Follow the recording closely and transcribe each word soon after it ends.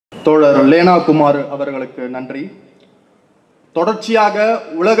தோழர் லேனா குமார் அவர்களுக்கு நன்றி. தொடர்ச்சியாக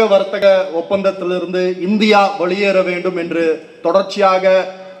உலக வர்த்தக ஒப்பந்தத்திலிருந்து இந்தியா வெளியேற வேண்டும் என்று தொடர்ச்சியாக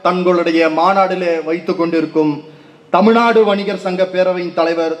தங்களுடைய மாநாட்டிலே வைத்துக் கொண்டிருக்கும் தமிழ்நாடு வணிகர் சங்க பேரவையின்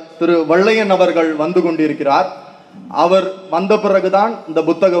தலைவர் திரு வள்ளையன் அவர்கள் வந்து கொண்டிருக்கிறார். அவர் வந்த பிறகுதான் இந்த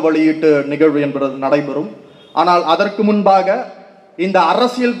புத்தக வெளியீட்டு நிகழ்வு என்பது நடைபெறும். ஆனால் அதற்கு முன்பாக இந்த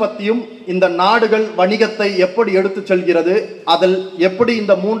அரசியல் பற்றியும் இந்த நாடுகள் வணிகத்தை எப்படி எடுத்து செல்கிறது, அதில் எப்படி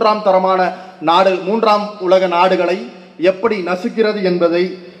இந்த மூன்றாம் உலக நாடுகளை எப்படி நசுக்கிறது என்பதை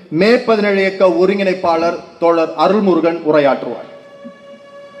மே 17 இயக்க ஒருங்கிணைப்பாளர் தோழர் அருள்முருகன் உரையாற்றுவார்.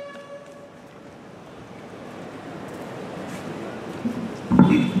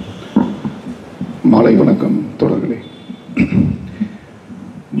 மாலை வணக்கம் தோழர்களே.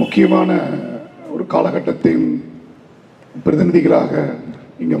 முக்கியமான ஒரு காலகட்டத்தின் பிரதிநிதிகளாக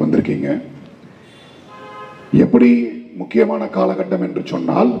இங்க வந்திருக்கீங்க. எப்படி முக்கியமான காலகட்டம் என்று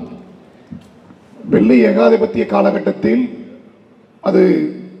சொன்னால், வெள்ளை ஏகாதிபத்திய காலகட்டத்தில், அது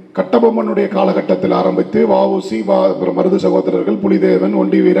கட்டபொம்மனுடைய காலகட்டத்தில் ஆரம்பித்து வஉசி, மருது சகோதரர்கள், புலிதேவன்,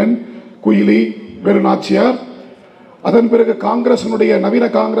 ஒண்டிவீரன், குயிலி, வேலுநாச்சியார், அதன் பிறகு காங்கிரசினுடைய நவீன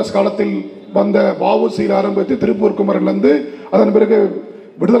காங்கிரஸ் காலத்தில் வந்த வஉசியில் ஆரம்பித்து திருப்பூர் குமரன்லேருந்து, அதன் பிறகு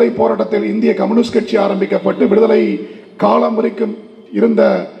விடுதலை போராட்டத்தில் இந்திய கம்யூனிஸ்ட் கட்சி ஆரம்பிக்கப்பட்டு விடுதலை காலம் வரைக்கும் இருந்த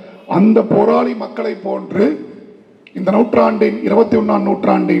அந்த போராளி மக்களை போன்று இந்த நூற்றாண்டின் 21ஆம்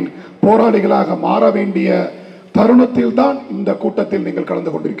நூற்றாண்டின் போராளிகளாக மாற வேண்டிய தருணத்தில் தான் இந்த கூட்டத்தில் நீங்கள்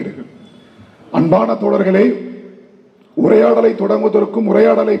கலந்து கொண்டிருக்கிறீர்கள். அன்பான தோழர்களே, உரையாடலை தொடங்குவதற்கும்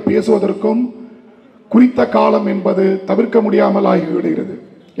உரையாடலை பேசுவதற்கும் குறித்த காலம் என்பது தவிர்க்க முடியாமல் ஆகிவிடுகிறது.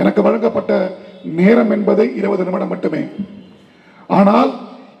 எனக்கு வழங்கப்பட்ட நேரம் என்பது 20 நிமிடம் மட்டுமே. ஆனால்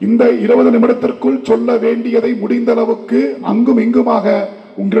இந்த 20 நிமிடத்திற்குள் சொல்ல வேண்டியதை முடிந்த அளவுக்கு அங்கும் இங்குமாக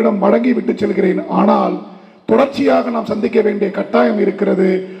உங்களிடம் வழங்கி விட்டு செல்கிறேன். ஆனால் தொடர்ச்சியாக நாம் சந்திக்க வேண்டிய கட்டாயம் இருக்கிறது.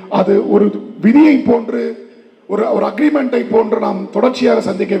 அது ஒரு விதியை போன்று, ஒரு அக்ரிமெண்டை போன்று நாம் தொடர்ச்சியாக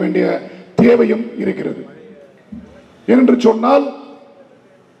சந்திக்க வேண்டிய தேவையும் இருக்கிறது. என்று சொன்னால்,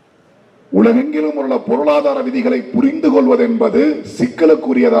 உலகெங்கிலும் உள்ள பொருளாதார விதிகளை புரிந்து கொள்வது என்பது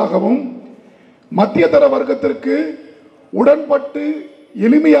சிக்கலுக்குரியதாகவும், மத்தியதர வர்க்கத்திற்கு உடன்பட்டு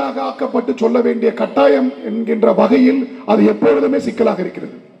எளிமையாக ஆக்கப்பட்டு சொல்ல வேண்டிய கட்டாயம் என்கின்ற வகையில் அது எப்பொழுதுமே சிக்கலாக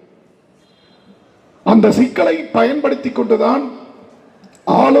இருக்கிறது. அந்த சிக்கலை பயன்படுத்தி கொண்டுதான்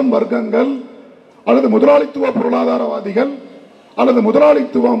ஆளும் வர்க்கங்கள் அல்லது முதலாளித்துவ பொருளாதாரவாதிகள் அல்லது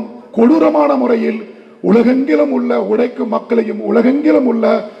முதலாளித்துவம் கொடூரமான முறையில் உலகெங்கிலும் உள்ள உழைக்கும் மக்களையும், உலகெங்கிலும் உள்ள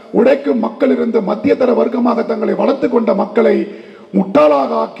உழைக்கும் மக்களிலிருந்து மத்தியதர வர்க்கமாக தங்களை வளர்த்துக் கொண்ட மக்களை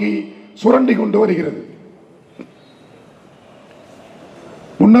முட்டாளாக ஆக்கி சுரண்டி கொண்டு வருகிறது.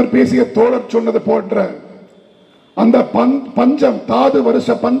 முன்னர் பேசிய தோழர் சொன்னது போன்ற அந்த பஞ்சம், தாது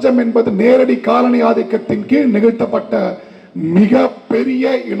வருஷ பஞ்சம் என்பது நேரடி காலனி ஆதிக்கத்தின் கீழ் நிகழ்த்தப்பட்ட மிக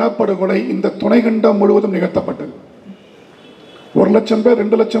பெரிய இனப்படுகொலை இந்த துணைக்கண்டம் முழுவதும் நிகழ்த்தப்பட்டது. 1 லட்சம் பேர்,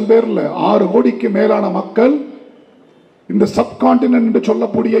 2 லட்சம் பேர் இல்ல, 6 கோடிக்கு மேலான மக்கள் இந்த சப்கான்டினென்ட் என்று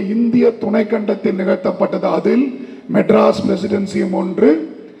சொல்லக்கூடிய இந்திய துணைக்கண்டத்தில் நிகழ்த்தப்பட்டது. அதில் மெட்ராஸ் பிரசிடென்சியும் ஒன்று,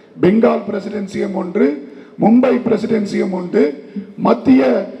 பெங்கால் பிரசிடென்சியும் ஒன்று, மும்பை பிரசிடென்சியும் உண்டு, மத்திய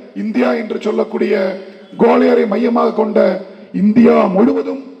இந்தியா என்று சொல்லக்கூடிய குவாலியரை மையமாக கொண்ட இந்தியா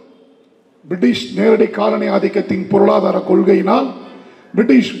முழுவதும் பிரிட்டிஷ் நேரடி காலனி ஆதிக்கத்தின் பொருளாதார கொள்கையினால்,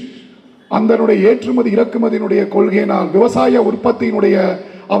 பிரிட்டிஷ் அந்த ஏற்றுமதி இறக்குமதியினுடைய கொள்கையினால், விவசாய உற்பத்தியினுடைய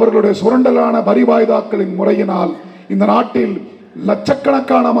அவர்களுடைய சுரண்டலான வரி வாய்தாக்களின் முறையினால் இந்த நாட்டில்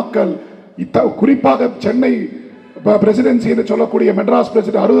லட்சக்கணக்கான மக்கள், குறிப்பாக சென்னை பிரசிடென்சி என்று சொல்லக்கூடிய மெட்ராஸ்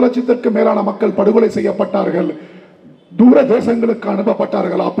பிரசிடென்சி 60 லட்சத்திற்கு மேலான மக்கள் படுகொலை செய்யப்பட்டார்கள், தூர தேசங்களுக்கு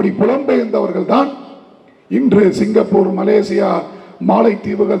அனுப்பப்பட்டார்கள். அப்படி புலம்பெயர்ந்தவர்கள் தான் இன்று சிங்கப்பூர், மலேசியா,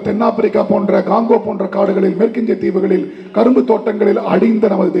 மாலைத்தீவுகள், தென்னாப்பிரிக்கா போன்ற, காங்கோ போன்ற காடுகளில், மேற்கிந்திய தீவுகளில், கரும்பு தோட்டங்களில் அடிந்த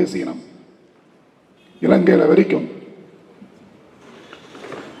நமது தேசியம் இலங்கையில் வரைக்கும்.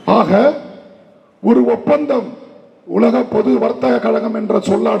 ஆக ஒரு ஒப்பந்தம், உலக பொது வர்த்தக கழகம் என்ற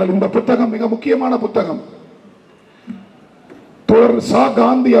சொல்லாடல், இந்த புத்தகம் மிக முக்கியமான புத்தகம். தோழர் சா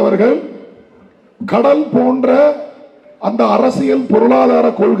காந்தி அவர்கள் கடல் போன்ற அந்த அரசியல் பொருளாதார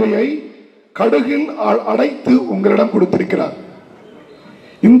கொள்கையை கடுகில் அடைத்து உங்களிடம் கொடுத்திருக்கிறார்.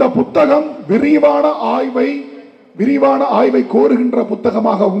 இந்த புத்தகம் விரிவான ஆய்வை கோருகின்ற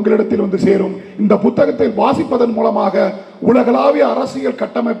புத்தகமாக உங்களிடத்தில் வந்து சேரும். இந்த புத்தகத்தை வாசிப்பதன் மூலமாக உலகளாவிய அரசியல்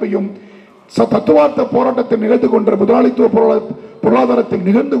கட்டமைப்பையும், தத்துவார்த்த போராட்டத்தில் நிகழ்ந்து கொண்ட முதலாளித்துவ பொருளாதாரத்தில்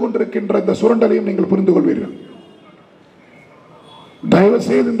நிகழ்ந்து கொண்டிருக்கின்ற இந்த சுரண்டலையும் நீங்கள் புரிந்து கொள்வீர்கள். தயவு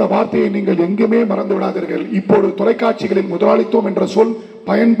செய்து இந்த வார்த்தையை நீங்கள் எங்குமே மறந்து விடாதீர்கள். இப்போது தொலைக்காட்சிகளில் முதலாளித்துவம் என்ற சொல்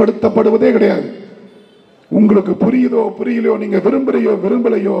பயன்படுத்தப்படுவதே கிடையாது. உங்களுக்கு புரியுதோ புரியலையோ, நீங்க விரும்புறையோ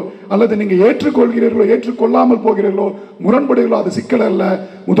விரும்பலையோ, அல்லது நீங்க ஏற்றுக்கொள்கிறீர்களோ ஏற்றுக்கொள்ளாமல் போகிறீர்களோ, முரண்படுகளோ, அது சிக்கல் அல்ல.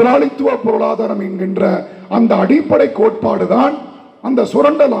 முதலாளித்துவ பொருளாதாரம் என்கின்ற அந்த அடிப்படை கோட்பாடுதான், அந்த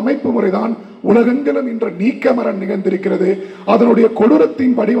சுரண்டல் அமைப்பு முறைதான் உலகெங்கிலும் இன்று நீக்கமர நிகழ்ந்திருக்கிறது. அதனுடைய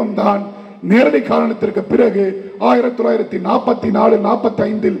கொடூரத்தின் வடிவம் தான் நேரடி காரணத்திற்கு பிறகு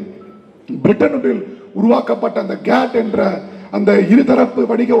 1944-45 பிரிட்டனில் உருவாக்கப்பட்ட அந்த கேட் என்ற அந்த இருதரப்பு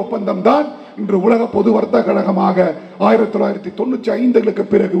வணிக ஒப்பந்தம் தான் இன்று உலக பொது வர்த்தக கழகமாக 1995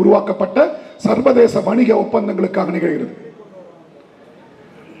 பிறகு உருவாக்கப்பட்ட சர்வதேச வணிக ஒப்பந்தங்களுக்காக நிகழ்கிறது.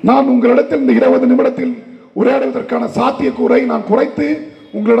 நான் உங்களிடத்தில் இந்த 20 நிமிடத்தில் உரையாடுவதற்கான சாத்தியக்கூறை நான் குறைத்து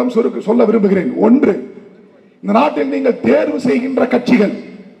உங்களிடம் சொல்ல விரும்புகிறேன். ஒன்று, இந்த நாட்டில் நீங்கள் தேர்வு செய்கின்ற கட்சிகள்,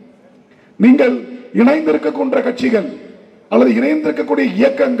 நீங்கள் இணைந்திருக்கின்ற கட்சிகள் அல்லது இணைந்திருக்கக்கூடிய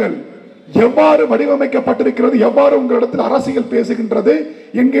இயக்கங்கள் எவ்வாறு வடிவமைக்கப்பட்டிருக்கிறது, எவ்வாறு உங்களிடத்தில் அரசியல் பேசுகின்றது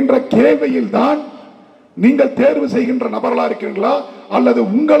என்கின்ற கேள்வியில் தான் நீங்கள் தேர்வு செய்கின்ற நபர்களா இருக்கிறீர்களா அல்லது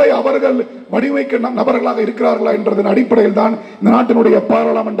உங்களை அவர்கள் வடிவமைக்க நபர்களாக இருக்கிறார்களா என்றதன் அடிப்படையில் தான் இந்த நாட்டினுடைய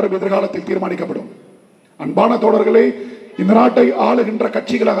பாராளுமன்றம் எதிர்காலத்தில் தீர்மானிக்கப்படும். அன்பான தோழர்களே, இந்த நாட்டை ஆளுகின்ற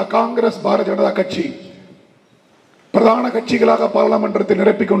கட்சிகளாக காங்கிரஸ், பாரதிய ஜனதா கட்சி பிரதான கட்சிகளாக பாராளுமன்றத்தில்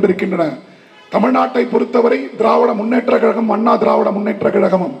நிரப்பிக் கொண்டிருக்கின்றன. தமிழ்நாட்டை பொறுத்தவரை திராவிட முன்னேற்ற கழகம், அண்ணா திராவிட முன்னேற்ற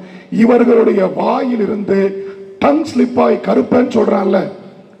கழகமும் இவர்களுடைய வாயில் இருந்து டங் ஸ்லிப்பாய், கருப்பன் சொல்றான்ல,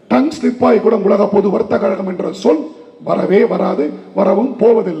 டங் ஸ்லிப்பாய் கூட உலக பொது வர்த்தக கழகம் என்ற சொல் வரவே வராது, வரவும்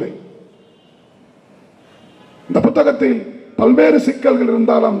போவதில்லை. இந்த புத்தகத்தில் பல்வேறு சிக்கல்கள்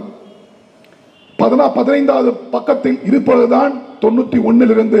இருந்தாலும் 15வது பக்கத்தில் இருப்பதுதான்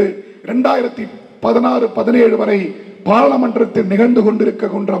 91 2016-17 வரை பாராளுமன்றத்தில் நிகழ்ந்து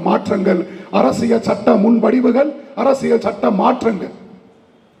கொண்டிருக்கின்ற மாற்றங்கள், அரசியல் சட்ட முன்வடிவுகள், அரசியல் சட்ட மாற்றங்கள்.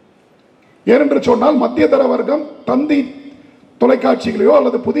 ஏனென்று சொன்னால் மத்திய தர வர்க்கம் தந்தி தொலைக்காட்சிகளையோ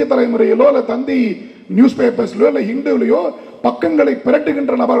அல்லது புதிய தலைமுறையிலோ அல்லது தந்தி நியூஸ் பேப்பர்ஸ்லயோ அல்ல இந்துலையோ பக்கங்களை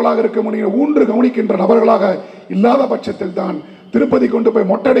பிரட்டுகின்ற நபர்களாக இருக்க முடியும், ஊன்று கவனிக்கின்ற நபர்களாக இல்லாத பட்சத்தில் தான் திருப்பதி கொண்டு போய்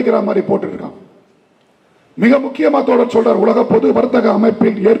மொட்டடிக்கிற மாதிரி போட்டுருக்கான். மிக முக்கியமா தோழர் சொல்றார், உலக பொது வர்த்தக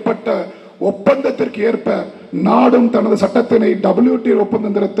அமைப்பில் ஏற்பட்ட ஒப்பந்தத்திற்கு ஏற்ப நாடும் தனது சட்டத்தினை WTO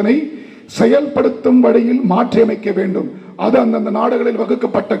ஒப்பந்தத்தினை செயல்படுத்தும் வழியில் மாற்றியமைக்க வேண்டும். அது அந்தந்த நாடுகளில்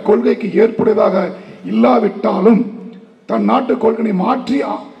வகுக்கப்பட்ட கொள்கைக்கு ஏற்புடையதாக இல்லாவிட்டாலும் தன் நாட்டு கொள்கையை மாற்றி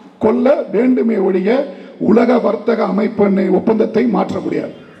கொள்ள வேண்டுமே ஒழிய உலக வர்த்தக அமைப்பு ஒப்பந்தத்தை மாற்ற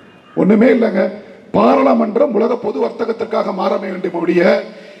முடியாது. ஒண்ணுமே இல்லைங்க, பாராளுமன்றம் உலக பொது வர்த்தகத்திற்காக மாற வேண்டும் ஒழிய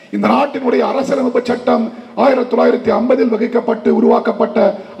இந்த நாட்டினுடைய அரசியலமைப்பு சட்டம் 1950 வகுக்கப்பட்டு உருவாக்கப்பட்ட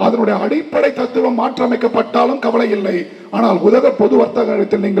அதனுடைய அடிப்படை தத்துவம் மாற்றமைக்கப்பட்டாலும் கவலை இல்லை. ஆனால் உலக பொது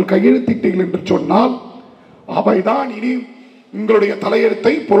வர்த்தகத்தில் நீங்கள் கையெழுத்திட்டீர்கள் என்று சொன்னால் அவைதான் இனி உங்களுடைய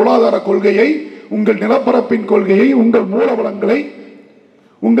தலையெழுத்தை, பொருளாதார கொள்கையை, உங்கள் நிலப்பரப்பின் கொள்கையை, உங்கள் மூலவளங்களை,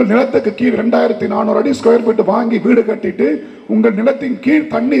 உங்கள் நிலத்துக்கு கீழ் 2400 அடி ஸ்கொயர் ஃபீட் வாங்கி வீடு கட்டிட்டு உங்கள் நிலத்தின்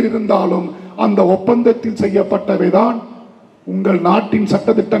கீழ் தண்ணீர் இருந்தாலும் அந்த ஒப்பந்தத்தில் செய்யப்பட்டவைதான் உங்கள் நாட்டின்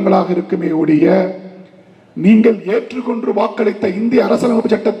சட்டத்திட்டங்களாக இருக்குமே ஒழிய நீங்கள் ஏற்றுக்கொண்டு வாக்களித்த இந்திய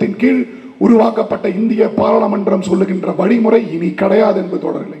அரசியலமைப்பு சட்டத்தின் கீழ் உருவாக்கப்பட்ட இந்திய பாராளுமன்றம் சொல்லுகின்ற வழிமுறை இனி கிடையாது என்பது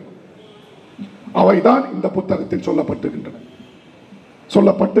தொடரலை. அவைதான் இந்த புத்தகத்தில்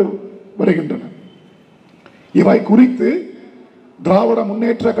சொல்லப்பட்டு வருகின்றன. இவை குறித்து திராவிட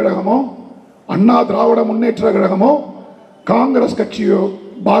முன்னேற்ற கழகமோ, அண்ணா திராவிட முன்னேற்ற கழகமோ, காங்கிரஸ் கட்சியோ,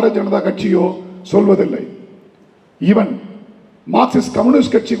 பாரதிய ஜனதா கட்சியோ சொல்வதில்லை. ஈவன் மார்க்சிஸ்ட்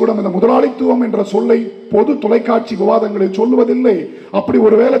கம்யூனிஸ்ட் கட்சி கூட இந்த முதலாளித்துவம் என்ற சொல்லை பொது தொலைக்காட்சி விவாதங்களில் சொல்லுவதில்லை. அப்படி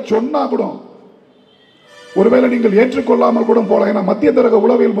ஒருவேளை சொன்னா கூட, ஒருவேளை நீங்கள் ஏற்றுக்கொள்ளாமல் கூட போல. ஏன்னா மத்திய தரக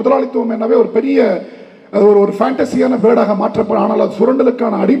உளவியல் முதலாளித்துவம் என்னவே ஒரு பெரிய ஒரு ஃபேண்டசியான வேர்டாக மாற்றப்படும். ஆனால் அது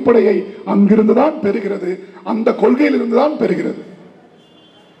சுரண்டலுக்கான அடிப்படையை அங்கிருந்துதான் பெறுகிறது, அந்த கொள்கையில் இருந்துதான் பெறுகிறது.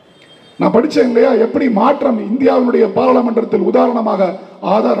 நான் படிச்சேன் இல்லையா, எப்படி மாற்றம் இந்தியாவினுடைய பாராளுமன்றத்தில். உதாரணமாக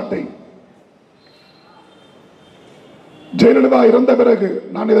ஆதார் அட்டை. ஜெயலலிதா இறந்த பிறகு,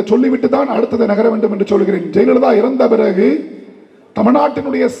 நான் இதை சொல்லிவிட்டு தான் அடுத்ததை நகர வேண்டும் என்று சொல்கிறேன். ஜெயலலிதா இறந்த பிறகு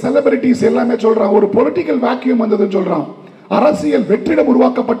தமிழ்நாட்டினுடைய செலிபிரிட்டிஸ் எல்லாமே சொல்றான், ஒரு பொலிட்டிக்கல் வேக்யூம் வந்ததுன்னு சொல்றான். அரசியல் வெற்றிடம்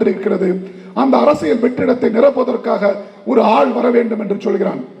உருவாக்கப்பட்டிருக்கிறது, அந்த அரசியல் வெற்றிடத்தை நிரப்புவதற்காக ஒரு ஆள் வர வேண்டும் என்று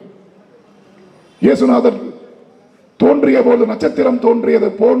சொல்கிறான். இயேசுநாதர் தோன்றிய போது நட்சத்திரம் தோன்றியது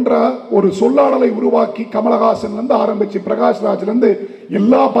போன்ற ஒரு சொல்லாடலை உருவாக்கி கமலஹாசன் இருந்து ஆரம்பிச்சு பிரகாஷ்ராஜ் இருந்து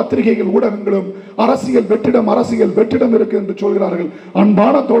எல்லா பத்திரிகைகள் ஊடகங்களும் அரசியல் வெற்றிடம் இருக்கு என்று சொல்கிறார்கள்.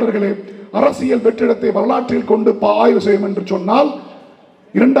 அன்பான தோழர்களே, அரசியல் வெற்றிடத்தை வரலாற்றில் கொண்டு ஆய்வு செய்யும் என்று சொன்னால்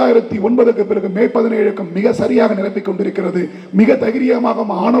 2009 பிறகு மே 17 மிக சரியாக நிரப்பிக் கொண்டிருக்கிறது. மிக தைரியமாக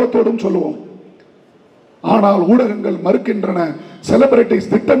ஆணவத்தோடும் சொல்லுவோம். ஆனால் ஊடகங்கள் மறுக்கின்றன. செலிபிரிட்டிஸ்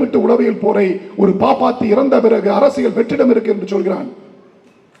திட்டமிட்டு உளவியல் போரை ஒரு பாப்பாத்தி இறந்த பிறகு அரசியல் வெற்றிடம் இருக்கு என்று சொல்கிறான்.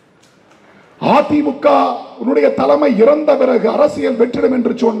 அதிமுக தலைமை இறந்த பிறகு அரசியல் வெற்றிடம்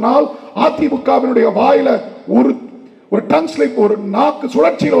என்று சொன்னால் அதிமுகவினுடைய வாயில ஒரு டங் ஸ்லிப், ஒரு நாக்கு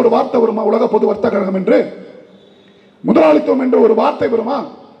சுழற்சியில் ஒரு வார்த்தை வருமா? உலக பொது வர்த்தக கழகம் என்று, முதலாளித்துவம் என்று ஒரு வார்த்தை வருமா?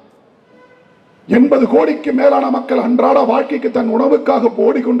 80 கோடிக்கு மேலான மக்கள் அன்றாட வாழ்க்கைக்கு தன் உணவுக்காக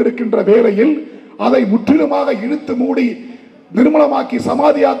ஓடிக்கொண்டிருக்கின்ற வேளையில் அதை முற்றிலுமாக இழுத்து மூடி நிர்மலமாக்கி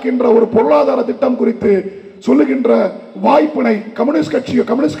சமாதியாக்கின்ற ஒரு பொருளாதார திட்டம் குறித்து சொல்லுகின்ற வாய்ப்பினை கம்யூனிஸ்ட்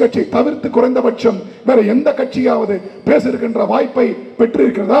கட்சி தவிர்த்து குறைந்தபட்சம் வேற எந்த கட்சியாவது பேசுகின்ற வாய்ப்பை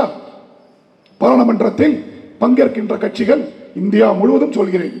பெற்றிருக்கிறதா? பாராளுமன்றத்தில் பங்கேற்கின்ற கட்சிகள் இந்தியா முழுவதும்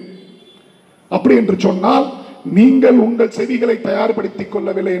சொல்கிறேன். அப்படி என்று சொன்னால் நீங்கள் உங்கள் செவிகளை தயார்படுத்திக்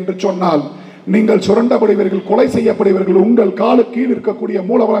கொள்ளவில்லை என்று சொன்னால் நீங்கள் சுரண்டப்படுவீர்கள், கொலை செய்யப்படுவீர்கள். உங்கள் காலு கீழ் இருக்கக்கூடிய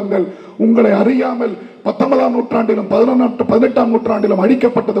மூலவளங்கள் உங்களை அறியாமல் 19ஆம் நூற்றாண்டிலும் 18ஆம் நூற்றாண்டிலும்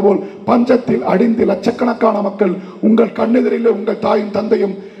அழிக்கப்பட்டது போல் பஞ்சத்தில் அடிந்து லட்சக்கணக்கான மக்கள் உங்கள் கண்ணெதிரில் உங்கள் தாயும்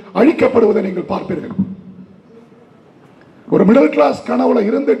தந்தையும் அழிக்கப்படுவதை நீங்கள் பார்ப்பீர்கள். ஒரு மிடில் கிளாஸ் கனவுல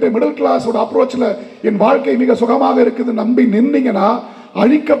இருந்துட்டு மிடில் கிளாஸ் அப்ரோச்ல என் வாழ்க்கை மிக சுகமாக இருக்குது நம்பி நின்னீங்கன்னா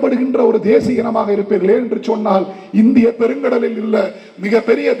அழிக்கப்படுகின்ற ஒரு தேசிய இனமாக இருப்பீர்களே என்று சொன்னால் இந்திய பெருங்கடலில் இல்ல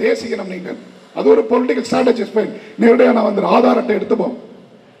மிகப்பெரிய தேசிய இனம் நீங்கள். அது ஒரு பொலிட்டிக்கல் ஸ்ட்ராட்டஜி. நேரடியாக நான் வந்து ஆதார் அட்டை எடுத்துப்போம்.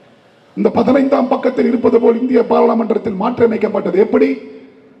 இந்த 15ஆம் பக்கத்தில் இருப்பது போல் இந்திய பாராளுமன்றத்தில் மாற்றியமைக்கப்பட்டது. எப்படி?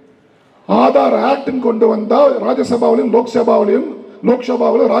 ஆதார் ஆக்ட் கொண்டு வந்தால் ராஜ்யசபாவிலும்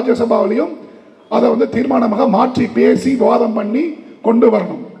லோக்சபாவிலும் ராஜ்யசபாவிலும் அதை வந்து தீர்மானமாக மாற்றி பேசி விவாதம் பண்ணி கொண்டு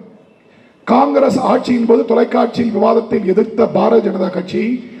வரணும். காங்கிரஸ் ஆட்சியின் போது தொலைக்காட்சியில் விவாதத்தில் எதிர்த்த பாரதிய ஜனதா கட்சி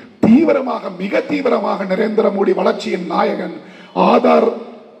தீவிரமாக மிக தீவிரமாக நரேந்திர மோடி வளர்ச்சியின் நாயகன் ஆதார்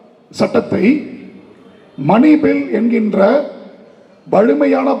சட்டத்தை மணி பில் என்கின்ற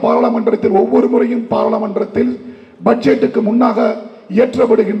வலிமையான பாராளுமன்றத்தில் ஒவ்வொரு முறையும் பாராளுமன்றத்தில் பட்ஜெட்டுக்கு முன்னாக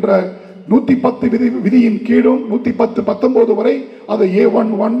இயற்றப்படுகின்ற 110 விதியின் கீழும் 110-19 வரை அதை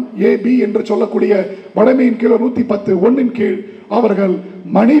A11 AB என்று சொல்லக்கூடிய வடமையின் கீழ் 110(1) கீழ் அவர்கள்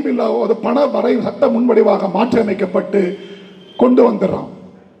மணி பில் பண வரை சட்ட முன்வடிவாக மாற்றியமைக்கப்பட்டு கொண்டு வந்துடுறான்.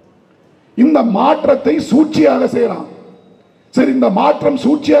 இந்த மாற்றத்தை சூழ்ச்சியாக செய்யறான். சரி, இந்த மாற்றம்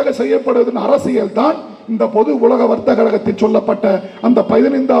சூழ்ச்சியாக செய்யப்படுவதன் அரசியல் தான் இந்த பொது உலக வர்த்தக கழகத்தில் சொல்லப்பட்ட அந்த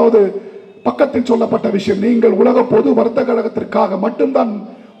 15வது பக்கத்தில் சொல்லப்பட்ட விஷயம். நீங்கள் உலக பொது வர்த்தக கழகத்திற்காக மட்டும்தான்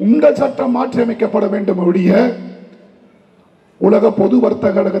உங்கள் சட்டம் மாற்றியமைக்கப்பட வேண்டும் ஒழிய உலக பொது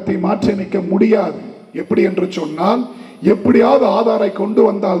வர்த்தக கழகத்தை மாற்றியமைக்க முடியாது. எப்படி என்று சொன்னால் எப்படியாவது ஆதாரை கொண்டு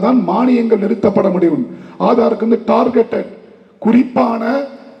வந்தால் தான் மானியங்கள் நிறுத்தப்பட முடியும். ஆதாருக்கு வந்து டார்கெட்டட் குறிப்பான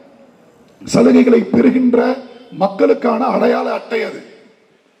சலுகைகளை பெறுகின்ற மக்களுக்கான அடையாள அட்டை, அது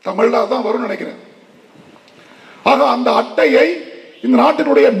தமிழ்ல தான் வரும் நினைக்கிறேன். ஆக அந்த அட்டையை இந்த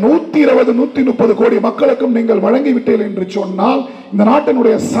நாட்டினுடைய 120-130 கோடி மக்களுக்கும் நீங்கள் வழங்கிவிட்டீர்கள் என்று சொன்னால் இந்த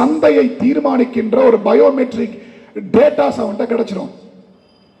நாட்டினுடைய சந்தையை தீர்மானிக்கின்ற ஒரு பயோமெட்ரிக் டேட்டாஸ் அவன்கிட்ட கிடைச்சிடும்.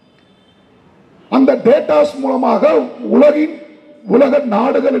 அந்த டேட்டாஸ் மூலமாக உலக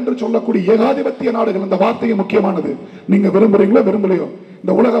நாடுகள் என்று சொல்லக்கூடிய ஏகாதிபத்திய நாடுகள், இந்த வார்த்தையை முக்கியமானது, நீங்க விரும்புறீங்களோ விரும்பலையோ,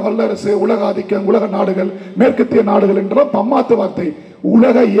 இந்த உலக வல்லரசு, உலக ஆதிக்கம், உலக நாடுகள், மேற்கத்திய நாடுகள் என்ற பம்மாத்து வார்த்தை,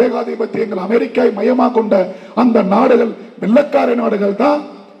 உலக ஏகாதிபத்தியங்கள் அமெரிக்கா மையமா கொண்ட அந்த நாடுகள், வெள்ளக்கார நாடுகள் தான்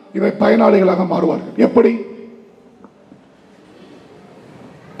இவை பயனாளிகளாக மாறுவார்கள். எப்படி?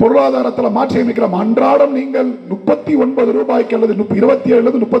 பொருளாதாரத்தில் மாற்றி அமைக்கிறோம். அன்றாடம் நீங்கள் 39 ரூபாய்க்கு அல்லது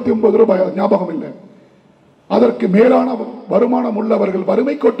 27-39 ரூபாய், ஞாபகம் இல்லை, அதற்கு மேலான வருமானம் உள்ளவர்கள்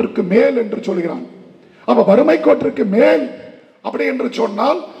வறுமை கோட்டிற்கு மேல் என்று சொல்கிறான். அப்ப வறுமை கோட்டிற்கு மேல் அப்படி என்று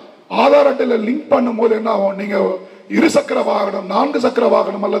சொன்னால் ஆதார் அட்டையில் லிங்க் பண்ணும் போது என்ன ஆகும்? நீங்க 2 சக்கர வாகனம், 4 சக்கர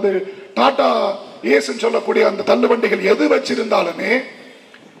வாகனம் அல்லது டாடா ஏஸ் சொல்லக்கூடிய அந்த தள்ளுவண்டிகள் எது வச்சிருந்தாலுமே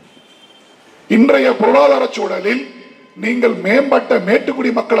இன்றைய பொருளாதார சூழலில் நீங்கள் மேம்பட்ட மேட்டுக்குடி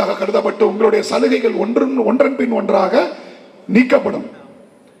மக்களாக கருதப்பட்டு உங்களுடைய சலுகைகள் ஒன்றன் பின் ஒன்றாக நீக்கப்படும்.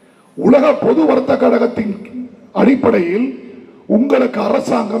 உலக பொது வர்த்தக கழகத்தின் அடிப்படையில் உங்களுக்கு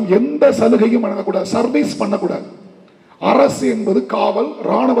அரசாங்கம் எந்த சலுகையும் வழங்கக்கூடாது, சர்வீஸ் பண்ணக்கூடாது. அரசு என்பது காவல்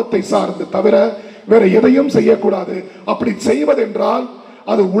ராணுவத்தை சார்ந்து தவிர வேற எதையும் செய்யக்கூடாது. அப்படி செய்வதென்றால்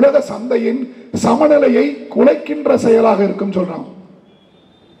அது உலக சந்தையின் சமநிலையை குலைக்கின்ற செயலாக இருக்கும் சொல்றான்.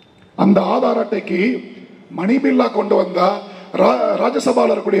 அந்த ஆதார் அட்டைக்கு மணி பில்லா கொண்டு வந்தா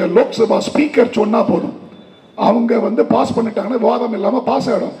ராஜ்யசபால இருக்கக்கூடிய லோக்சபா ஸ்பீக்கர் சொன்னா போதும், அவங்க வந்து பாஸ் பண்ணிட்டாங்கன்னா விவாதம் இல்லாம பாஸ்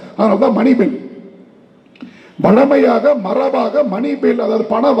ஆயிடும். அதனாலதான் மணி பில். வழமையாக மரபாக மணி பில், அதாவது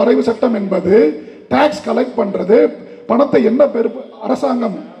பண வரைவு சட்டம் என்பது டாக்ஸ் கலெக்ட் பண்றது, பணத்தை என்ன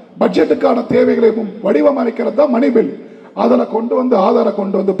அரசாங்கம் பட்ஜெட்டுக்கான தேவைகளை வடிவமைக்கிறது தான் மணி பில். அதுல கொண்டு வந்து ஆதாரை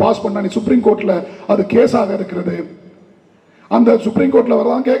கொண்டு வந்து பாஸ் பண்ண சுப்ரீம் கோர்ட்ல அது கேஸாக இருக்கிறது. அந்த சுப்ரீம் கோர்ட்ல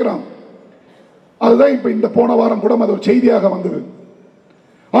வரதான் கேட்கிறான். அதுதான் இப்ப இந்த போன வாரம் கூட அது ஒரு செய்தியாக வந்தது.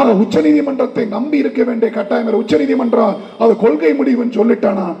 ஆக உச்ச நீதிமன்றத்தை நம்பி இருக்க வேண்டிய கட்டாயம். உச்ச நீதிமன்றம் அது கொள்கை முடிவுன்னு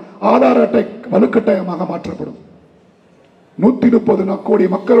சொல்லிட்டானா ஆதார் அட்டை வலுக்கட்டாயமாக மாற்றப்படும். 130 கோடி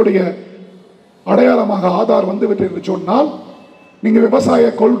மக்களுடைய அடையாளமாக ஆதார் வந்துவிட்டு என்று சொன்னால் நீங்க விவசாய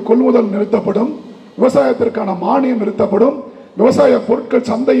கொள்முதல் நிறுத்தப்படும், விவசாயத்திற்கான மானியம் நிறுத்தப்படும், விவசாய பொருட்கள்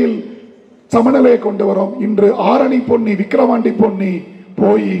சந்தையில் சமநிலையை கொண்டு வரும். இன்று ஆரணி பொன்னி, விக்கிரவாண்டி பொன்னி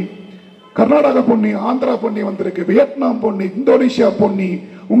போய் கர்நாடக பொன்னி, ஆந்திரா பொன்னி வந்திருக்கு, வியட்நாம் பொன்னி, இந்தோனேஷியா பொன்னி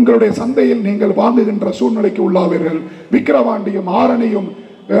உங்களுடைய சந்தையில் நீங்கள் வாங்குகின்ற சூழ்நிலைக்கு உள்ளாவீர்கள். விக்கிரவாண்டியும் ஆரணியும்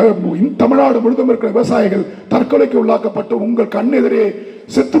தமிழ்நாடு முழுவதும் இருக்கிற விவசாயிகள் தற்கொலைக்கு உள்ளாக்கப்பட்டு உங்கள் கண்ணெதிரே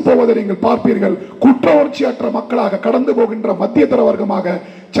செத்து போவதை நீங்கள் பார்ப்பீர்கள். குற்ற உணர்ச்சியற்ற மக்களாக கடந்து போகின்ற மத்திய தர வர்க்கமாக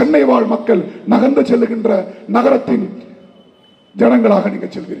சென்னை வாழ் மக்கள் நகர்ந்து செல்லுகின்ற நகரத்தின் ஜனங்களாக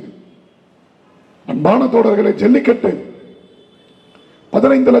நீங்கள் செல்வீர்கள். அன்பான தோழர்களே, ஜல்லிக்கட்டு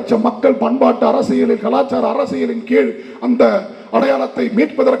 15 லட்சம் மக்கள் பண்பாட்டு அரசியலில், கலாச்சார அரசியலின் கீழ் அந்த அடையாளத்தை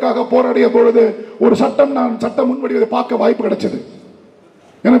மீட்பதற்காக போராடிய பொழுது ஒரு சட்டம் முன்வடிவதை பார்க்க வாய்ப்பு கிடைச்சது.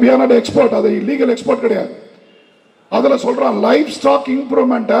 எக்ஸ்போர்ட், அது லீகல் எக்ஸ்போர்ட் கிடையாது. அதுல சொல்றான் லைஃப் ஸ்டாக்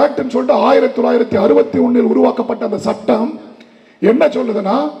இம்ப்ரூவ்மெண்ட் ஆக்ட் சொல்லிட்டு 1961 உருவாக்கப்பட்ட அந்த சட்டம் என்ன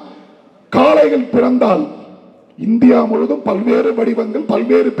சொல்லுதுன்னா, காளைகள் பிறந்தால் இந்தியா முழுவதும் பல்வேறு வடிவங்கள்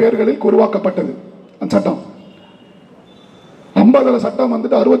பல்வேறு பெயர்களில் உருவாக்கப்பட்டது அந்த சட்டம். 50 சட்டம்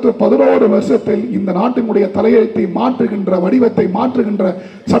வந்துட்டு 11 வருஷத்தில் இந்த நாட்டினுடைய தலையெழுத்தை மாற்றுகின்ற, வடிவத்தை மாற்றுகின்ற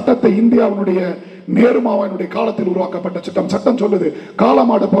சட்டத்தை இந்தியாவினுடைய நேருமாவனுடைய காலத்தில் உருவாக்கப்பட்ட சட்டம். சட்டம் சொல்லுது,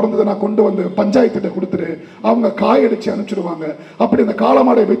 காளமாடு பிறந்ததுன்னா கொண்டு வந்து பஞ்சாயத்திட்ட கொடுத்துரு, அவங்க காயடிச்சு அனுப்பிச்சிடுவாங்க. அப்படி அந்த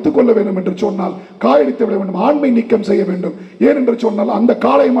காளமாடை வைத்துக் கொள்ள வேண்டும் என்று சொன்னால் காயடித்து விட வேண்டும், ஆண்மை நீக்கம் செய்ய வேண்டும். ஏனென்று சொன்னால் அந்த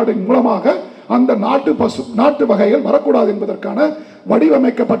காளை மாடின் மூலமாக அந்த நாட்டு வகைகள் வரக்கூடாது என்பதற்கான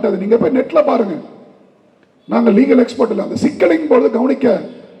வடிவமைக்கப்பட்டது. நீங்க போய் நெட்ல பாருங்க. நாங்கள் லீகல் எக்ஸ்பர்ட் இல்லை, அந்த சிக்கலின் போது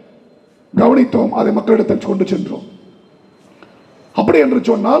கவனித்தோம், அதை மக்களிடத்தில் கொண்டு சென்றோம். அப்படி என்று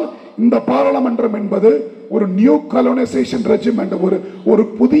சொன்னால் இந்த பாராளுமன்றம் என்பது ஒரு நியூ காலனைசேஷன் ரெஜிமெண்ட், ஒரு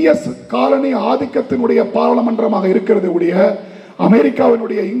புதிய காலனி ஆதிக்கத்தினுடைய பாராளுமன்றமாக இருக்கிறது. உடைய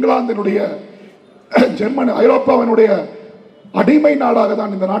அமெரிக்காவினுடைய, இங்கிலாந்தினுடைய, ஜெர்மனி, ஐரோப்பாவினுடைய அடிமை நாடாக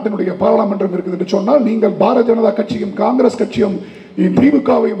தான் இந்த நாட்டினுடைய பாராளுமன்றம் இருக்குது என்று சொன்னால், நீங்கள் பாரதிய ஜனதா கட்சியும் காங்கிரஸ் கட்சியும்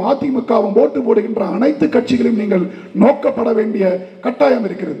திமுகவையும் அதிமுகவும் ஓட்டு போடுகின்ற அனைத்து கட்சிகளையும் நீங்கள் நோக்கப்பட வேண்டிய கட்டாயம்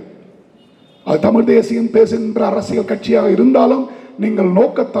இருக்கிறது. அது தமிழ் தேசியம் பேசுகின்ற அரசியல் கட்சியாக இருந்தாலும் நீங்கள்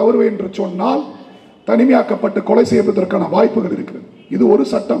நோக்க தவறு என்று சொன்னால் தனிமையாக்கப்பட்டு கொலை செய்வதற்கான வாய்ப்புகள் இருக்கிறது. இது ஒரு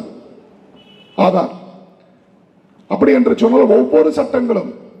சட்டம், ஆதார். அப்படி என்று சொன்னால் ஒவ்வொரு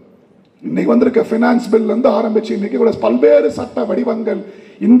சட்டங்களும் இன்னைக்கு வந்திருக்க பினான்ஸ் பில் இருந்து ஆரம்பிச்சு இன்னைக்கு பல்வேறு சட்ட வடிவங்கள்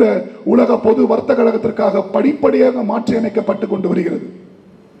இந்த உலக பொது வர்த்தக கழகத்திற்காக படிப்படியாக மாற்றி அமைக்கப்பட்டு கொண்டு வருகிறது.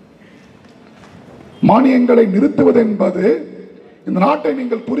 மானியங்களை நிறுத்துவது என்பது இந்த நாட்டை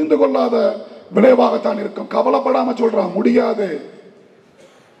நீங்கள் புரிந்து கொள்ளாத விளைவாகத்தான் இருக்கும். கவலைப்படாம சொல்றான், முடியாது,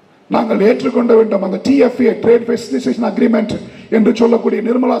 நாங்கள் ஏற்றுக்கொள்ள வேண்டும். அந்த TFA ட்ரேட் ஃபெசிலிட்டேஷன் அக்ரிமெண்ட் என்று சொல்லக்கூடிய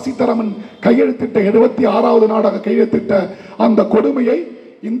நிர்மலா சீதாராமன் கையெழுத்திட்ட 76வது நாடாக கையெழுத்திட்ட அந்த கொடுமையை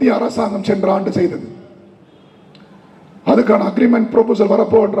இந்திய அரசாங்கம் சென்ற ஆண்டு செய்தது. அதுக்கான அக்ரிமெண்ட் ப்ரொபோசல்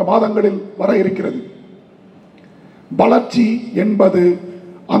வரப்போன்ற மாதங்களில் வர இருக்கிறது. வளர்ச்சி என்பது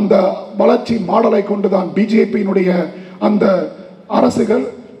அந்த வளர்ச்சி மாடலை கொண்டுதான் பிஜேபியினுடைய அந்த அரசுகள்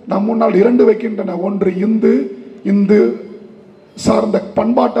நம் முன்னால் 2 வைக்கின்றன. ஒன்று இந்து சார்ந்த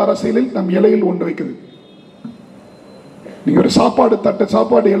பண்பாட்டு அரசியலில் நம் இலையில் ஒன்று வைக்குது. நீங்க ஒரு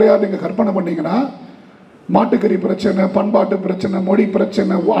சாப்பாடு இலையா நீங்க கற்பனை பண்ணீங்கன்னா, மாட்டுக்கறி பிரச்சனை, பண்பாட்டு பிரச்சனை, மொழி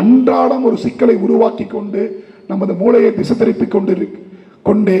பிரச்சனை, அன்றாடம் ஒரு சிக்கலை உருவாக்கி கொண்டு நமது மூளையை திசை திருப்பிக்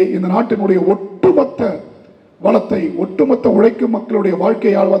கொண்டே இந்த நாட்டினுடைய ஒட்டுமொத்த வளத்தை, ஒட்டுமொத்த உழைக்கும் மக்களுடைய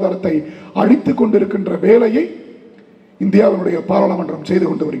வாழ்க்கை வாழ்வாதாரத்தை அழித்துக் கொண்டிருக்கின்ற வேலையை இந்தியாவினுடைய பாராளுமன்றம் செய்து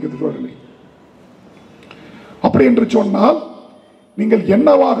கொண்டு வருகிறது. அப்படி என்று சொன்னால் நீங்கள்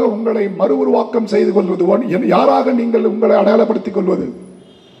என்னவாக உங்களை மறு உருவாக்கம் செய்து கொள்வது, யாராக நீங்கள் உங்களை அடையாளப்படுத்திக் கொள்வது,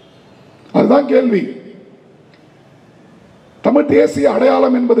 அதுதான் கேள்வி. தமிழ் தேசிய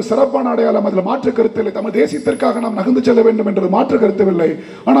அடையாளம் என்பது சிறப்பான அடையாளம், அதில் மாற்று கருத்து இல்லை. தமிழ் தேசியத்திற்காக நாம் நகர்ந்து செல்ல வேண்டும் என்றது மாற்று கருத்துவில்லை.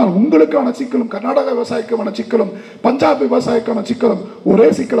 ஆனால் உங்களுக்கான சிக்கலும், கர்நாடக விவசாயிக்கான சிக்கலும், பஞ்சாப் விவசாயிக்கான சிக்கலும் ஒரே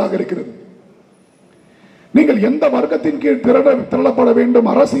சிக்கலாக இருக்கிறது. நீங்கள் எந்த வர்க்கத்தின் கீழ் திரளப்பட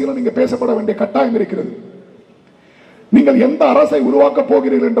வேண்டும், அரசியலும் நீங்க பேசப்பட வேண்டிய கட்டாயம் இருக்கிறது. நீங்கள் எந்த அரசை உருவாக்க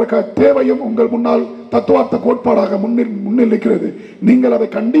போகிறீர்கள் என்ற தேவையும் உங்கள் முன்னால் தத்துவார்த்த கோட்பாடாக முன்னில் நிற்கிறது. நீங்கள் அதை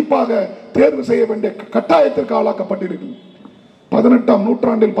கண்டிப்பாக தேர்வு செய்ய வேண்டிய கட்டாயத்திற்கு ஆளாக்கப்பட்டிருக்கிறது. 18ஆம்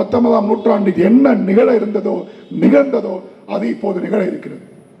நூற்றாண்டில் 19ஆம் நூற்றாண்டில் என்ன நிகழ்ந்ததோ அது இப்போது நிகழ இருக்கிறது.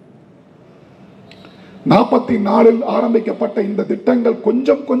 44இல் ஆரம்பிக்கப்பட்ட இந்த திட்டங்கள்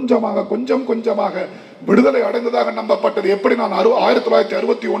கொஞ்சம் கொஞ்சமாக விடுதலை அடைந்ததாக நம்பப்பட்டது. எப்படி நான்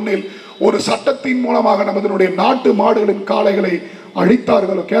 1961இல் ஒரு சட்டத்தின் மூலமாக நமது நாட்டு மாடுகளின் காளைகளை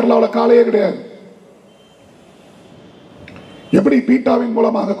அழித்தார்களோ, கேரளாவில் காலையே கிடையாது, எப்படி பீட்டாவின்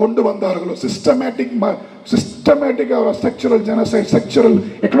மூலமாக கொண்டு வந்தார்களோ, systematic structural genocide, structural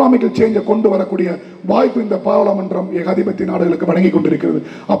economical சேஞ்சை கொண்டு வரக்கூடிய வாய்ப்பு இந்த பாராளுமன்றம் ஏகாதிபத்திய நாடுகளுக்கு வழங்கி கொண்டிருக்கிறது.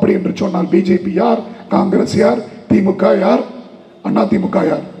 அப்படி என்று சொன்னால் பிஜேபி யார், காங்கிரஸ் யார், திமுக யார், அண்ணா திமுக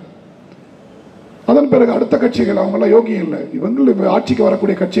யார்? அதன் பிறகு அடுத்த கட்சிகள் அவங்க எல்லாம் யோகியம் இல்லை. இவங்க ஆட்சிக்கு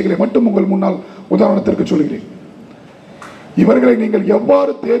வரக்கூடிய கட்சிகளை மட்டும் உங்கள் முன்னால் உதாரணத்திற்கு சொல்கிறேன். இவர்களை நீங்கள்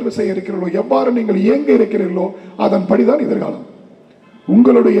எவ்வாறு தேர்வு செய்ய இருக்கிறீர்களோ, எவ்வாறு நீங்கள் இயங்க இருக்கிறீர்களோ அதன்படிதான் எதிர்காலம்.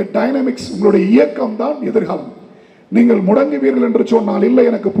 உங்களுடைய டைனமிக்ஸ், உங்களுடைய இயக்கம் தான் எதிர்காலம். நீங்கள் முடங்குவீர்கள் என்று சொன்னால், இல்லை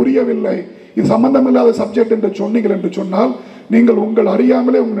எனக்கு புரியவில்லை, இது சம்பந்தமில்லாத சப்ஜெக்ட் என்று சொன்னீர்கள் என்று சொன்னால், நீங்கள் உங்கள்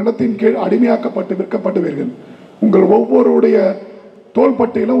அறியாமலே உங்கள் நிலத்தின் கீழ் அடிமையாக்கப்பட்டு விற்கப்படுவீர்கள். உங்கள் ஒவ்வொருடைய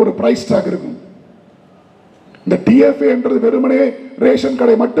தோள்பட்டையிலும் ஒரு பிரைஸ் டாக் இருக்கும். இந்த டிஎஃப்ஏ என்றது வெறுமனே ரேஷன்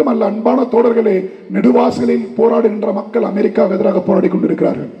கடை மட்டுமல்ல. அன்பான தோழர்களே, நெடுவாசலில் போராடுகின்ற மக்கள் அமெரிக்காவுக்கு எதிராக போராடி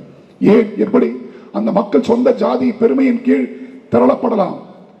கொண்டிருக்கிறார்கள். ஏன், எப்படி? அந்த மக்கள் சொந்த ஜாதி பெருமையின் கீழ் திரளப்படலாம்,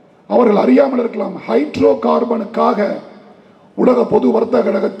 அவர்கள் அறியாமல் இருக்கலாம். ஹைட்ரோ கார்பனுக்காக உலக பொது வர்த்தக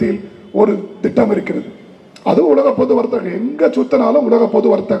கழகத்தில் ஒரு திட்டம் இருக்கிறது. அது உலக பொது வர்த்தகம், எங்க சுத்தினாலும் உலக பொது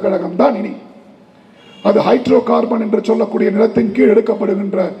வர்த்தக கழகம் தான். இனி அது ஹைட்ரோ கார்பன் என்று சொல்லக்கூடிய நிலத்தின் கீழ்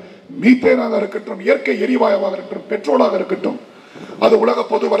எடுக்கப்படுகின்ற மீத்தேனாக இருக்கட்டும், இயற்கை எரிவாயுவாக இருக்கட்டும், பெட்ரோலாக இருக்கட்டும், அது உலக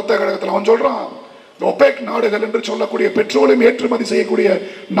பொது வர்த்தக கழகத்தில். அவன் சொல்றான், ஒபெக் நாடுகள் என்று சொல்லக்கூடிய பெட்ரோலையும் ஏற்றுமதி செய்யக்கூடிய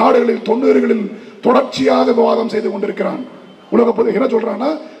நாடுகளில் 90களில் தொடர்ச்சியாக விவாதம் செய்து கொண்டிருக்கிறான். உலக பொது என்ன சொல்றான்னா,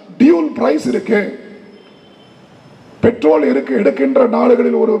 டியூல் பிரைஸ் இருக்கு, பெட்ரோல் இருக்கு எடுக்கின்ற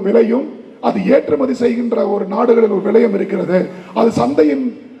நாடுகளில் ஒரு விலையும், அது ஏற்றுமதி செய்கின்ற ஒரு நாடுகளில் ஒரு விலையும் இருக்கிறது. அது சந்தையின்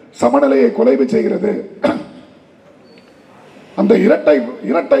சமநிலையை குலைவு செய்கிறது. அந்த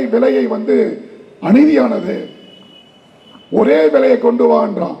இரட்டை விலையை அநீதியானது. ஒரே விலையை கொண்டு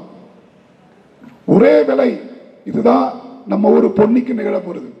வான்றான், ஒரே விலை. இதுதான் நம்ம ஒரு பொன்னிக்கு நிகழ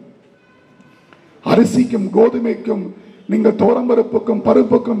போறது. அரிசிக்கும் கோதுமைக்கும், நீங்க தோரம்பருப்புக்கும்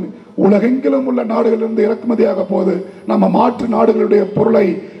பருப்புக்கும் உலகெங்கிலும் உள்ள நாடுகளிலிருந்து இறக்குமதியாக போகுது. நம்ம மாற்று நாடுகளுடைய பொருளை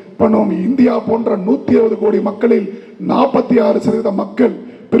பண்ணுவோம். இந்தியா போன்ற 120 கோடி மக்களில் 46% மக்கள்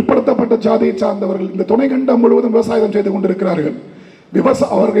பிற்படுத்தப்பட்ட ஜாதியை சார்ந்தவர்கள். இந்த துணை கண்டம் முழுவதும் விவசாயம் செய்து கொண்டிருக்கிறார்கள்.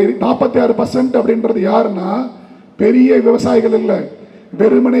 அவர்கள் 46% அப்படின்றது யாருன்னா, பெரிய விவசாயிகள் இல்லை,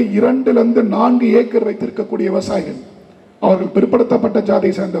 வெறுமனை 2 to 4 ஏக்கர் வைத்திருக்கக்கூடிய விவசாயிகள். அவர்கள் பிற்படுத்தப்பட்ட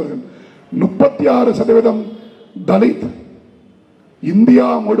ஜாதியை சேர்ந்தவர்கள். 36% தலித். இந்தியா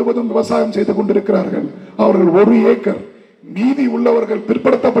முழுவதும் விவசாயம் செய்து கொண்டிருக்கிறார்கள். அவர்கள் 1 ஏக்கர். மீதி உள்ளவர்கள்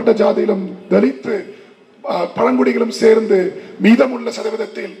பிற்படுத்தப்பட்ட ஜாதியிலும் தலித்து பழங்குடிகளும் சேர்ந்து மீதமுள்ள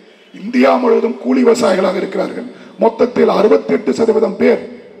சதவீதத்தில் இந்தியா முழுவதும் கூலி விவசாயிகளாக இருக்கிறார்கள். மொத்தத்தில் 68% பேர்.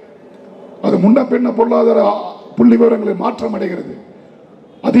 அது முன்ன பின்ன பொருளாதார புள்ளி விவரங்களில் மாற்றம் அடைகிறது.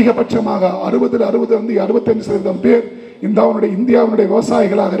 அதிகபட்சமாக 60-65% பேர் இந்தியாவுடைய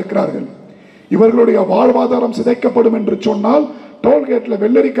விவசாயிகளாக இருக்கிறார்கள். இவர்களுடைய வாழ்வாதாரம் சிதைக்கப்படும் என்று சொன்னால், டோல்கேட்ல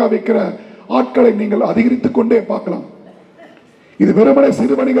வெள்ளரிக்கா விற்கிற ஆட்களை நீங்கள் அதிகரித்துக் கொண்டே பார்க்கலாம். இது வெறுமனை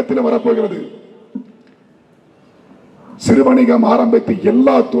சிறு வணிகத்திலும் வரப்போகிறது. சிறு வணிகம் ஆரம்பித்து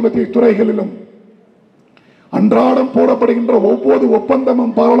எல்லா துறைகளிலும் அன்றாடம் போடப்படுகின்ற ஒவ்வொரு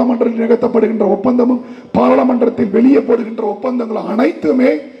ஒப்பந்தமும், பாராளுமன்றத்தில் நிகழ்த்தப்படுகின்ற ஒப்பந்தமும், பாராளுமன்றத்தில் வெளியே போடுகின்ற ஒப்பந்தங்கள்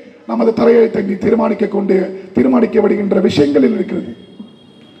அனைத்துமே நமது தலையெழுத்தை தீர்மானிக்கப்படுகின்ற விஷயங்களில் இருக்கிறது.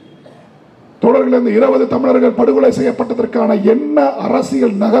 தொடர்கள் இந்த 20 தமிழர்கள் படுகொலை செய்யப்பட்டதற்கான என்ன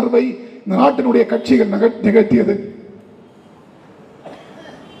அரசியல் நகர்வை இந்த நாட்டினுடைய கட்சிகள் நிகழ்த்தியது?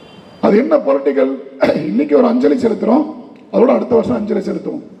 அது என்ன பொலிட்டிக்கல்? இன்னைக்கு ஒரு அஞ்சலி செலுத்துறோம், அதோட அடுத்த வருஷம் அஞ்சலி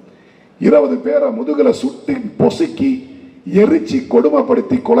செலுத்துவோம். 20 பேரை முதுகுல சுட்டி பொசுக்கி எரிச்சி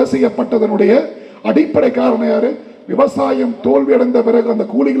கொடுமைப்படுத்தி கொலை செய்யப்பட்டதனுடைய அடிப்படை காரணம் யாரு? விவசாயம் தோல்வி அடைந்த பிறகு அந்த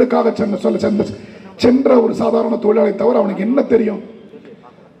கூலிகளுக்காக சென்ற ஒரு சாதாரண தொழிலாளி தவிர அவனுக்கு என்ன தெரியும்?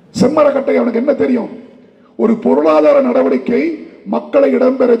 செம்மரக்கட்டை அவனுக்கு என்ன தெரியும்? ஒரு பொருளாதார நடவடிக்கை மக்களை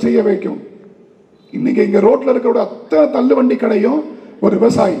இடம்பெற செய்ய வைக்கும். இன்னைக்கு இங்க ரோட்ல இருக்கிற அத்தனை தள்ளுவண்டி கடையும் ஒரு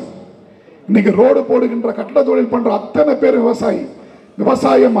விவசாயி. இன்னைக்கு ரோடு போடுகின்ற கட்டட தொழில் பண்ற அத்தனை பேர் விவசாயி.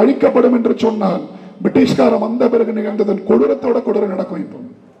 விவசாயம் அழிக்கப்படும் என்று சொன்னால், பிரிட்டிஷ்காரம் வந்த பிறகு நிகழ்ந்ததன் கொடூரத்தோட கொடூரம் நடக்கும். இப்போ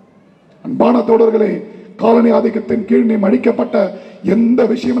அன்பான தோழர்களே, காலனி ஆதிக்கத்தின் கீழ் அழிக்கப்பட்ட எந்த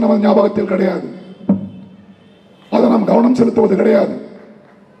விஷயமும் நமது ஞாபகத்தில் கிடையாது. அதை நாம் கவனம் செலுத்துவது கிடையாது.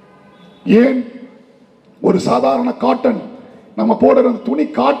 ஏன்? ஒரு சாதாரண காட்டன், நம்ம போடுற துணி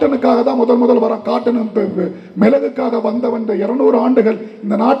காட்டனுக்காக தான் முதல் வர காட்டன் மிளகுக்காக வந்தவன் 200 ஆண்டுகள்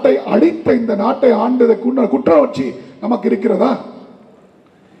இந்த நாட்டை அழித்த, இந்த நாட்டை ஆண்டதை குற்றம் வச்சு நமக்கு இருக்கிறதா?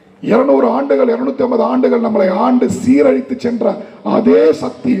 200 ஆண்டுகள் 250 ஆண்டுகள் நம்மளை ஆண்டு சீரழித்து சென்ற அதே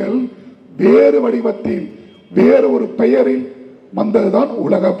சக்திகள் வேறு வடிவத்தில் வேறு ஒரு பெயரில் வந்ததுதான்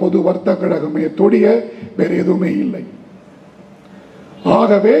உலக பொது வர்த்தக கழகமே தொடிய வேறு எதுவுமே இல்லை.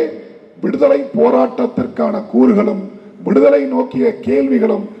 ஆகவே விடுதலை போராட்டத்திற்கான கூறுகளும் விடுதலை நோக்கிய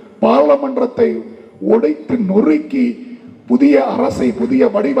கேள்விகளும் பார்லமன்றத்தை உடைத்து நொறுக்கி புதிய அரசை, புதிய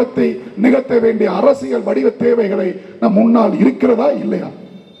வடிவத்தை நிகழ்த்த வேண்டிய அரசியல் வடிவ தேவைகளை நம் முன்னால் இருக்கிறதா இல்லையா?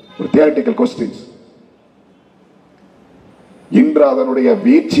 ஒரு தியரிட்டிக்கல் கொஸ்டின்ஸ். இன்று அதனுடைய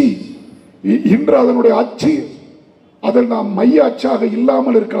வீழ்ச்சி, இன்று அதனுடைய அச்சு, அதில் நாம் மைய அச்சாக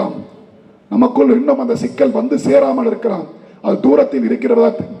இல்லாமல் இருக்கலாம். நமக்குள் இன்னும் அந்த சிக்கல் வந்து சேராமல் இருக்கலாம். அது தூரத்தில்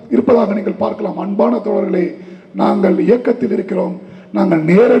இருப்பதாக நீங்கள் பார்க்கலாம். அன்பான தோழர்களே, நாங்கள் இயக்கத்தில் இருக்கிறோம். நாங்கள்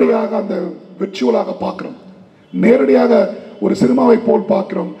நேரடியாக அந்த விர்ச்சுவலாக பார்க்கிறோம், நேரடியாக ஒரு சினிமாவை போல்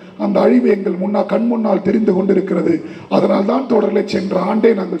பார்க்கிறோம். அந்த அழிவு எங்கள் கண் முன்னால் தெரிந்து கொண்டிருக்கிறது. அதனால் தான் தோழர்களே சென்ற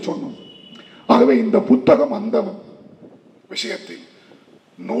ஆண்டே நாங்கள் சொன்னோம். ஆகவே இந்த புத்தகம் அந்த விஷயத்தில்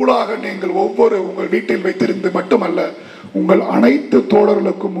நூலாக நீங்கள் ஒவ்வொரு உங்கள் வீட்டில் வைத்திருந்து மட்டுமல்ல, உங்கள் அனைத்து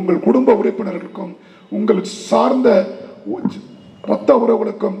தோழர்களுக்கும், உங்கள் குடும்ப உறுப்பினர்களுக்கும், உங்கள் சார்ந்த இரத்த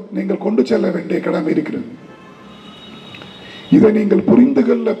உறவுகளுக்கும் நீங்கள் கொண்டு செல்ல வேண்டிய கடமை இருக்கிறது. இதை நீங்கள்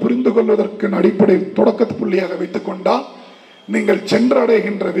புரிந்து கொள்வதற்கு அடிப்படையில் தொடக்க புள்ளியாக வைத்துக் கொண்டால் நீங்கள்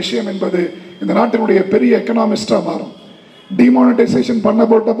சென்றடைகின்ற விஷயம் என்பது இந்த நாட்டினுடைய பெரிய எக்கனாமிஸ்டா மாறும். டிமானிட்டைசேஷன்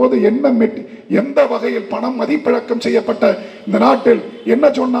பண்ணப்பட்ட போது எந்த வகையில் பணம் மதிப்பிழக்கம் செய்யப்பட்ட இந்த நாட்டில் என்ன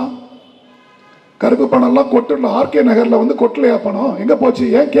சொன்னா, கருப்பு பணம் எல்லாம் கொட்டுல, ஆர்கே நகர்ல வந்து கொட்டலையா பணம், எங்க போச்சு,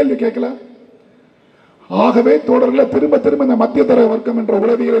 ஏன் கேள்வி கேட்கல? ஆகவே தோழர்களே, திரும்ப திரும்ப இந்த மத்திய தர வர்க்கம் என்ற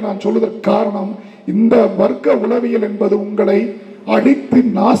உளவியலை நான் சொல்வதற்கு காரணம், இந்த வர்க்க உளவியல் என்பது உங்களை அடித்து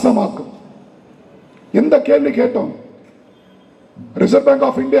நாசமாக்கும். எந்த கேள்வி கேட்டோம்? ரிசர்வ் பேங்க்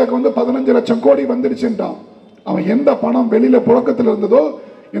ஆஃப் இந்தியாவுக்கு வந்து 15 லட்சம் கோடி வந்துடுச்சுட்டான். அவன் எந்த பணம் வெளியில புழக்கத்தில் இருந்ததோ,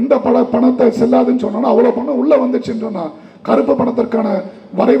 எந்த பணத்தை செல்லாதுன்னு சொன்னா அவ்வளவு பணம் உள்ள வந்துச்சுன்னா, கருப்பு பணத்திற்கான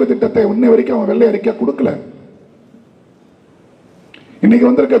வரைவு திட்டத்தை இன்னை வரைக்கும் அவன் வெள்ளை அறிக்கை கொடுக்கல. இன்னைக்கு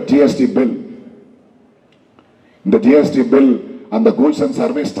வந்திருக்க ஜிஎஸ்டி பில், இந்த ஜிஎஸ்டி பில், அந்த கூட்ஸ் அண்ட்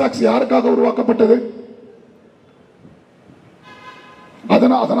சர்வீஸ் டாக்ஸ் யாருக்காக உருவாக்கப்பட்டது?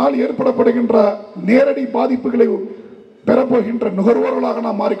 அதனால் ஏற்படப்படுகின்ற நேரடி பாதிப்புகளை பெறப்போகின்ற நுகர்வோர்களாக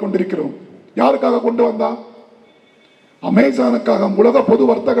நாம் மாறிக்கொண்டிருக்கிறோம். யாருக்காக கொண்டு வந்தா? அமேசானுக்காக. உலக பொது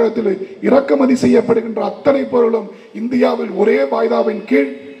வர்த்தகத்தில் இறக்குமதி செய்யப்படுகின்ற அத்தனை பொருளும் இந்தியாவில் ஒரே வாய்தாவின்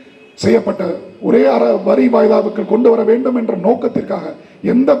கீழ் செய்யப்பட்ட ஒரே வரி வாய்தாவுக்கு கொண்டு வர வேண்டும் என்ற நோக்கத்திற்காக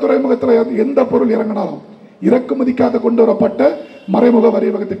எந்த துறைமுகத்தில் எந்த பொருள் இறங்கினாலும் இறக்குமதிக்காக கொண்டு வரப்பட்ட மறைமுக வரி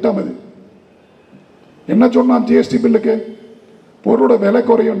வகை திட்டம் அது. என்ன சொன்னான் ஜிஎஸ்டி பில்லுக்கு? பொருளோட விலை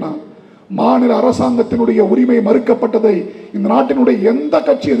குறையும்னா மாநில அரசாங்கத்தினுடைய உரிமை மறுக்கப்பட்டதை இந்த நாட்டினுடைய எந்த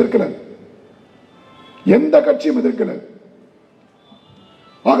கட்சி எதிர்க்கல, எந்த கட்சியும் எதிர்க்கல.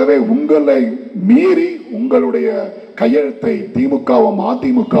 ஆகவே உங்களை மீறி உங்களுடைய கையெழுத்தை திமுகவும்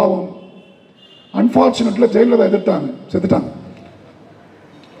அதிமுகவும் அன்பார்ச்சுனேட்ல ஜெயலலிதா எதிர்த்தாங்க, செத்துட்டாங்க.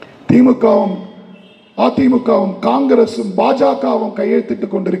 திமுகவும் அதிமுகவும் காங்கிரசும் பாஜகவும்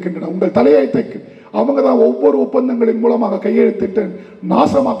கையெழுத்திட்டுக் கொண்டிருக்கின்றன. உங்கள் தலையெழுத்தை அவங்க தான் ஒவ்வொரு ஒப்பந்தங்களின் மூலமாக கையெழுத்திட்டு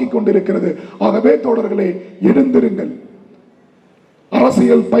நாசமாக்கி கொண்டிருக்கிறது. ஆகவே தோழர்களே, எழுந்திருங்கள்.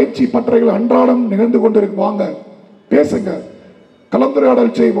 அரசியல் பயிற்சி பட்டறைகள் அன்றாடம் நிகழ்ந்து கொண்டிருக்கு. வாங்க, பேசுங்க,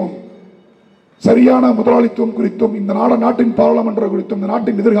 கலந்துரையாடல் செய்வோம். சரியான முதலாளித்துவம் குறித்தும், இந்த நாட்டின் பாராளுமன்றம் குறித்தும், இந்த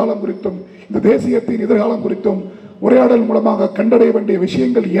நாட்டின் எதிர்காலம் குறித்தும், இந்த தேசியத்தின் எதிர்காலம் குறித்தும் உரையாடல் மூலமாக கண்டறிய வேண்டிய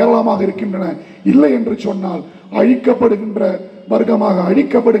விஷயங்கள் ஏராளமாக இருக்கின்றன. இல்லை என்று சொன்னால் அழிக்கப்படுகின்ற வர்க்கமாக,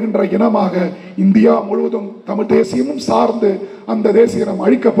 அழிக்கப்படுகின்ற இனமாக இந்தியா முழுவதும் தமிழ் தேசியமும் சார்ந்து அந்த தேசிய இனம்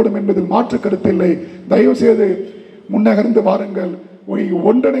அழிக்கப்படும் என்பதில் மாற்று கருத்தில்லை. தயவு செய்து முன்னகர்ந்து வாருங்கள்,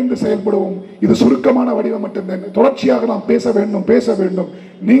 ஒன்றிணைந்து செயல்படுவோம். இது சுருக்கமான வடிவம் மட்டும்தான். தொடர்ச்சியாக நாம் பேச வேண்டும்.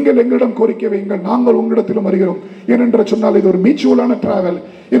 நீங்கள் எங்களிடம் கோரிக்கை வையுங்கள், நாங்கள் உங்களிடத்திலும் வருகிறோம். ஏனென்று சொன்னால் இது ஒரு மியூச்சுவலான டிராவல்.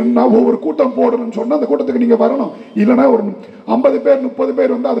 ஒவ்வொரு கூட்டம் போடணும்னு சொன்னா அந்த கூட்டத்துக்கு நீங்க வரணும். இல்லைன்னா ஒரு 50 பேர் 30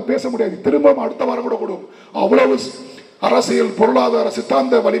 பேர் வந்து அதை பேச முடியாது. திரும்ப அடுத்த வாரம் கூட கூடும். அவ்வளவு அரசியல், பொருளாதார,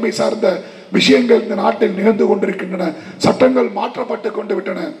 சித்தாந்த வலிமை சார்ந்த விஷயங்கள் இந்த நாட்டில் நிகழ்ந்து கொண்டிருக்கின்றன. சட்டங்கள் மாற்றப்பட்டு கொண்டு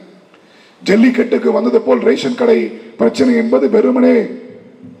விட்டன. ஜல்லிக்கட்டுக்கு வந்தது போல் ரேஷன் கடை பிரச்சனை என்பது வெறுமனே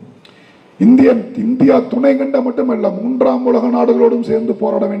இந்தியா துணை கண்ட மட்டுமல்ல, 3ஆம் உலக நாடுகளோடும் சேர்ந்து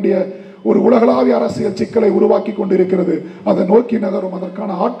போராட வேண்டிய ஒரு உலகளாவிய அரசியல் சிக்கலை உருவாக்கி கொண்டிருக்கிறது. அதை நோக்கி நகரும்,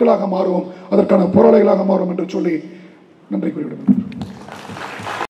 அதற்கான ஆட்களாக மாறுவோம், அதற்கான போராளிகளாக மாறும் என்று சொல்லி நன்றி கூறிவிடுகிறேன்.